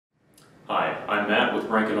Hi, I'm Matt with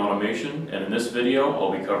Rankin Automation, and in this video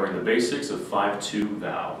I'll be covering the basics of 5-2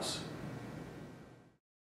 valves.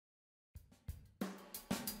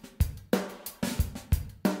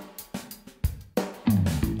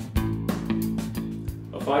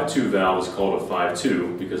 A 5-2 valve is called a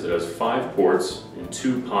 5-2 because it has 5 ports in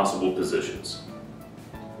 2 possible positions.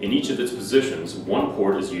 In each of its positions, one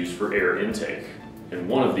port is used for air intake, and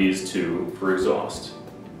one of these 2 for exhaust.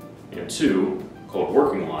 And 2, called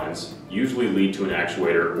working lines, usually lead to an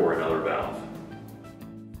actuator or another valve.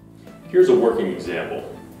 Here's a working example.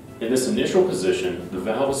 In this initial position, the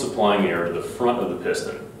valve is supplying air to the front of the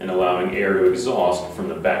piston and allowing air to exhaust from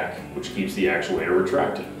the back, which keeps the actuator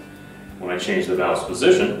retracted. When I change the valve's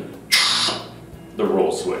position, the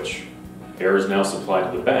roll switch. Air is now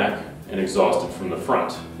supplied to the back and exhausted from the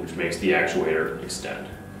front, which makes the actuator extend.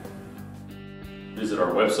 Visit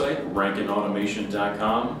our website,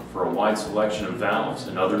 rankinautomation.com, for a wide selection of valves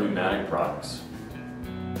and other pneumatic products.